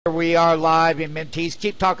Here we are live in Mentees.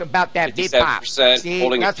 Keep talking about that bid pop. See,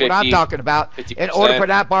 holding that's 50, what I'm talking about. 50%. In order for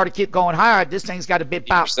that bar to keep going higher, this thing's got a bid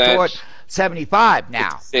pop toward 75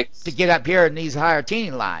 now 56. to get up here in these higher teeny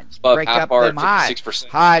lines. Above Break half up bar, them high, 56%.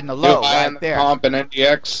 high and the low right there. Comp and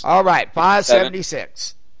NDX. All right,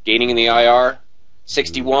 576. Gaining in the IR.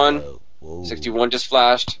 61. Whoa. 61 just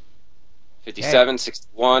flashed. 57, Hey.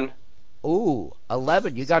 61. Ooh,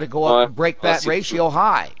 11. You got to go up and break that ratio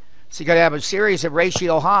high. So you got to have a series of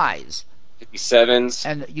ratio highs. 57s.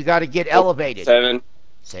 And you got to get elevated. 7.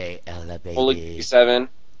 Say elevated. Holding 57.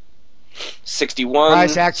 61.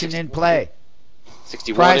 Price action in play.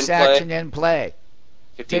 61 Price in play. action in play.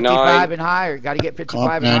 59. 55 and higher. Got to get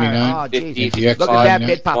 55 and higher. Oh, 50, geez. Look at that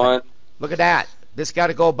bid popping. Look at that. This got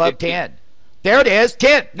to go above 50. 10. There it is.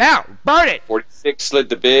 10. Now, burn it. 46 slid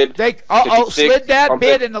the bid. They 56, slid that pump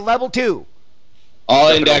bid it. in the level 2. All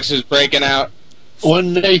indexes breaking out.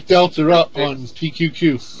 1-8 delta up on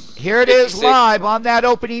PQQ. Here it is 56. live on that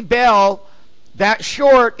opening bell. That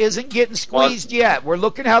short isn't getting squeezed yet. We're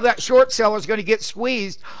looking how that short seller is going to get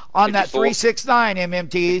squeezed on 54. that 369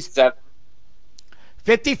 MMTs. 7.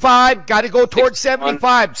 55, got to go towards 61.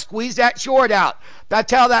 75. Squeeze that short out.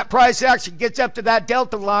 That's how that price action gets up to that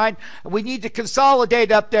delta line. We need to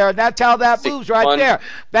consolidate up there, and that's how that moves right 61. there.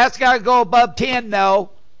 That's got to go above 10,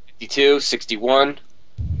 though. 52, 61.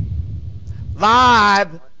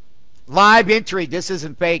 Live entry. This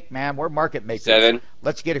isn't fake, man. We're market makers. 7.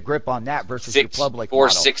 Let's get a grip on that versus your 6, public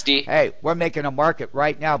 460. model. Hey, we're making a market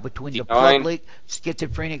right now between the 59. public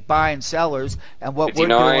schizophrenic buy and sellers, and what 59.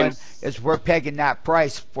 we're doing is we're pegging that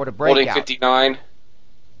price for the Holding breakout. 59.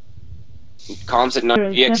 Comms at 9.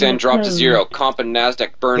 VXN dropped to 0. Comp and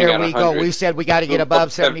NASDAQ burning Here at we 100. go. We said we got to get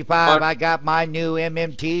above 75. 71. I got my new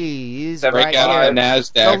MMTs Breakout right on here.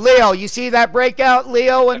 NASDAQ. So, Leo, you see that breakout,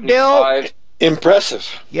 Leo and Bill? 75. Impressive.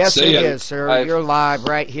 Yes, See it ya. is, sir. 5. You're live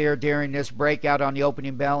right here during this breakout on the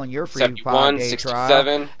opening bell, and you're free 71, 5-day trial.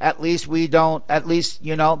 67. At least we don't. At least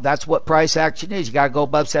that's what price action is. You got to go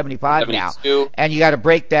above 75 now, 72. and you got to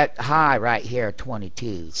break that high right here,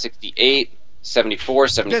 22. 68. 74,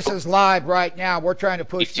 74. This is live right now. We're trying to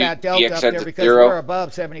push 52, that delta up VXN's there at because 0. we're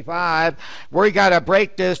above 75. We got to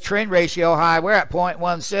break this trend ratio high. We're at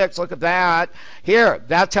 0.16. Look at that. Here,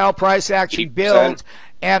 that's how price action 80%. builds.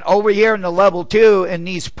 And over here in the level 2 in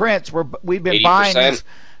these prints, we've been 80%. buying these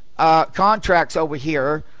contracts over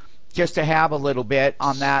here just to have a little bit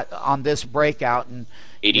on this breakout. And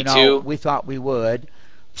 82. we thought we would.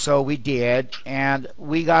 So we did, and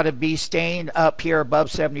we got to be staying up here above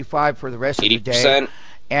 75 for the rest of the day. 80%.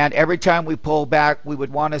 And every time we pull back, we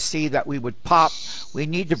would want to see that we would pop. We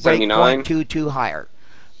need to break 79. 0.22 higher.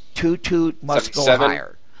 22 must go 77.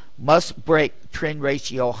 higher. Must break trend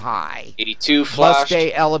ratio high. 82 Must flashed.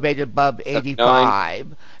 stay elevated above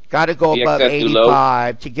 85. Got to go above VXN too low.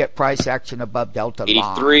 85 to get price action above delta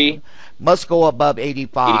 83. line. Must go above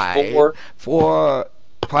 85 84. for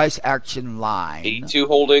price action line. 82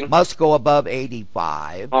 holding. Must go above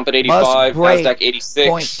 85. Pump at 85. Must break NASDAQ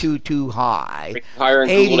 86. 0.22 high. Breaking higher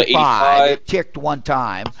and Google to 85. 85. It ticked one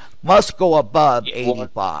time. Must go above 81.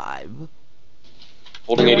 85.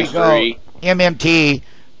 Holding Here we 83. go. MMT.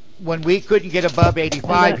 When we couldn't get above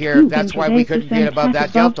 85 here, that's why we couldn't get above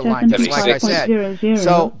that delta line, just like I said.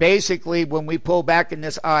 So basically, when we pull back in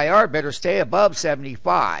this IR, better stay above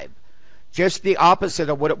 75. Just the opposite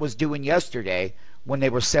of what it was doing yesterday when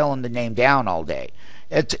they were selling the name down all day.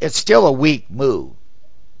 It's still a weak move.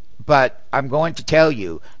 But I'm going to tell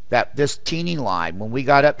you that this teeny line, when we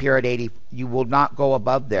got up here at 80, you will not go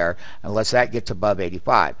above there unless that gets above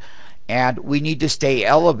 85. And we need to stay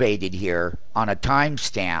elevated here on a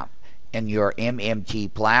timestamp in your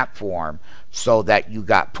MMT platform so that you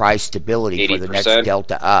got price stability for the next 80%.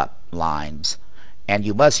 delta up lines. And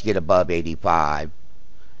you must get above 85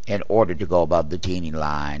 in order to go above the teeny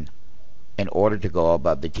line. In order to go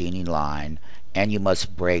above the teeny line. And you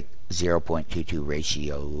must break 0.22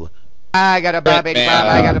 ratio. I got above 85.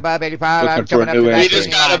 I got above 85. I'm coming up to that. We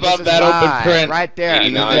just got above that open print. Right there.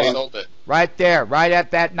 89. Sold it. Right there, right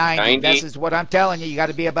at that 90. 90. This is what I'm telling you. You got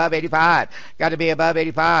to be above 85. Got to be above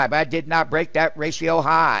 85. I did not break that ratio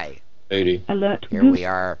high. 80. Alert. Here we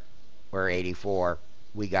are. We're 84.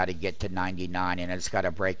 We got to get to 99, and it's got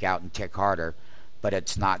to break out and tick harder. But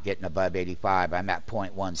it's not getting above 85. I'm at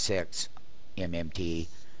 0.16 MMT.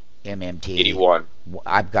 81.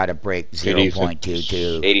 I've got to break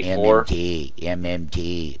 0.22 84.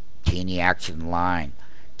 MMT. Teeny action line.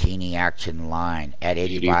 Teeny action line. At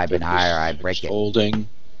 85 and higher, I break it. Holding.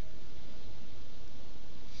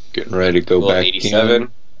 Getting ready to go Google back 87.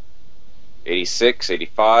 in. 86.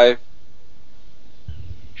 85.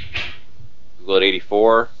 Google at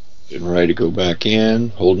 84. Getting ready to go back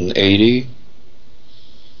in. Holding 80.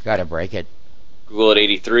 Got to break it. Google at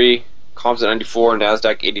 83. Comps at 94.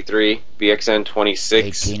 NASDAQ 83. BXN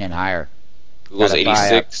 26. 18 and higher. Google's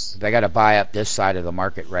 86. They got to buy up this side of the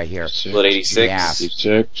market right here. Google at 86. Yeah.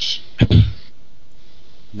 86.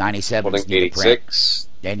 97. Holding 86.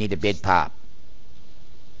 They need a bid pop.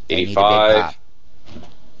 85.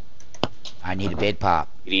 I need a bid pop.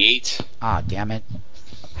 88. Ah, damn it.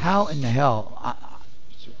 How in the hell?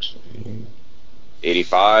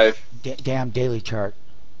 85. Damn daily chart.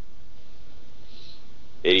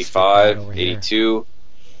 85. 82.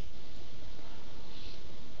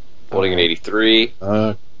 Holding at 83.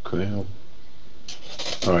 Okay. All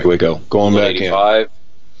right, we go. Going back 85.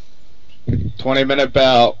 in. 20-minute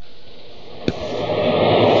bout.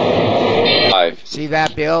 5. See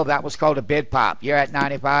that, Bill? That was called a bid pop. You're at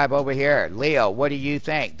 95 over here. Leo, what do you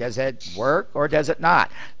think? Does it work or does it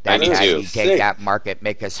not? That's how you take that market,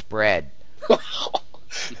 make a spread.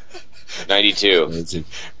 92.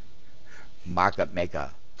 Market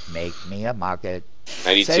maker. Make me a market.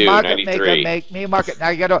 92. Say market 93. maker, make me a market. Now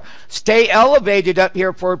you got to stay elevated up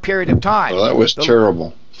here for a period of time. Well, that was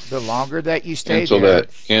terrible. The longer that you stay Cancel there.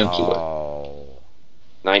 that. Cancel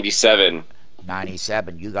it. 97.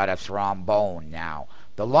 97. You got a thrombone now.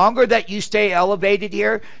 The longer that you stay elevated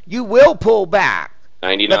here, you will pull back.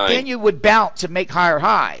 99. But then you would bounce and make higher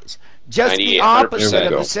highs. Just the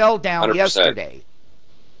opposite of the sell down 100%. yesterday.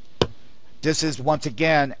 This is once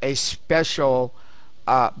again a special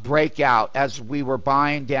breakout as we were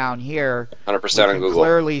buying down here. 100% on Google.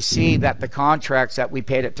 Clearly see that the contracts that we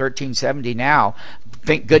paid at $13.70 now.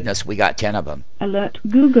 Thank goodness we got 10 of them. Alert,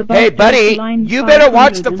 Google. Hey, buddy, you better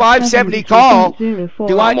watch the 570 call. Do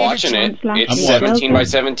I I'm watching it. It's 17 by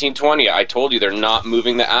 1720. I told you they're not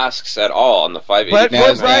moving the asks at all on the 580. But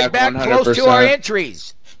we're right back close to our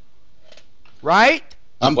entries. Right?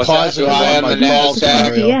 I'm What's positive that? high on the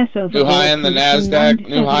NASDAQ. New high on the NASDAQ.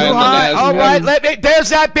 New high on the NASDAQ. All right, there's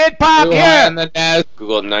that bid pop New here. high on the NASDAQ.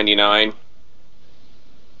 Google at 99.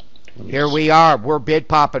 Here we are. We're bid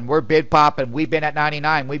popping. We've been at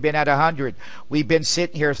 99. We've been at 100. We've been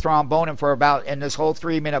sitting here thromboning for about in this whole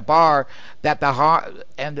 3-minute bar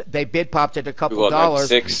and they bid popped at a couple dollars.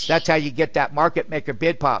 96. That's how you get that market maker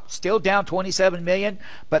bid pop. Still down 27 million,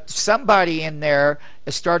 but somebody in there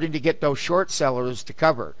is starting to get those short sellers to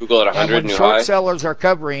cover. Google at 100. And when New short high. sellers are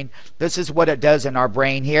covering, this is what it does in our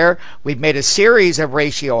brain here. We've made a series of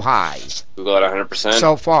ratio highs Google at 100%.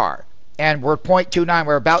 so far. And we're 0.29.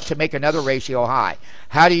 We're about to make another ratio high.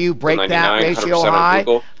 How do you break that ratio high?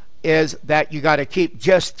 Is that you got to keep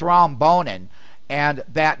just thromboning, and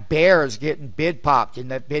that bear is getting bid popped in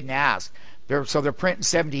that bid and ask. So they're printing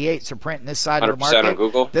 78. So printing this side of the market. On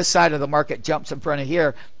Google. This side of the market jumps in front of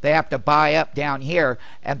here. They have to buy up down here,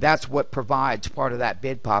 and that's what provides part of that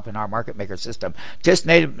bid pop in our market maker system. Just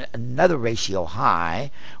made another ratio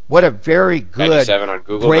high. What a very good on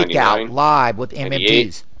Google, breakout 99, live with 98.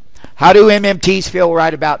 MMTs. How do MMTs feel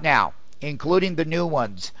right about now, including the new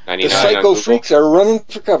ones? The psycho freaks are running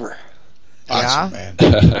for cover. Awesome, man.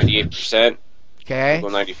 98%. Okay.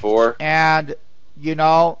 Google 94. And, you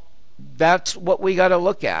know, that's what we got to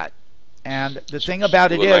look at. And the thing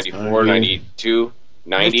about Google it is, 94, 92,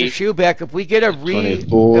 90. Mr. Schubeck, if we get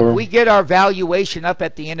if we get our valuation up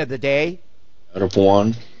at the end of the day, Out of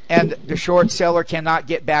 1. and the short seller cannot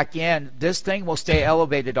get back in, this thing will stay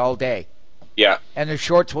elevated all day. Yeah. And the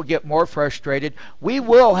shorts will get more frustrated. We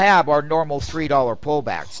will have our normal $3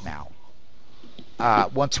 pullbacks now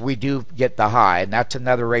once we do get the high, and that's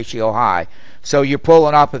another ratio high. So you're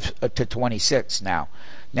pulling up to 26 now.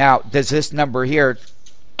 Now, does this number here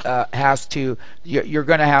you're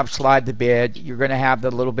going to have slide the bid. You're going to have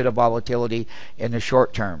the little bit of volatility in the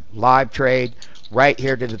short term. Live trade right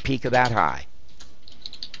here to the peak of that high.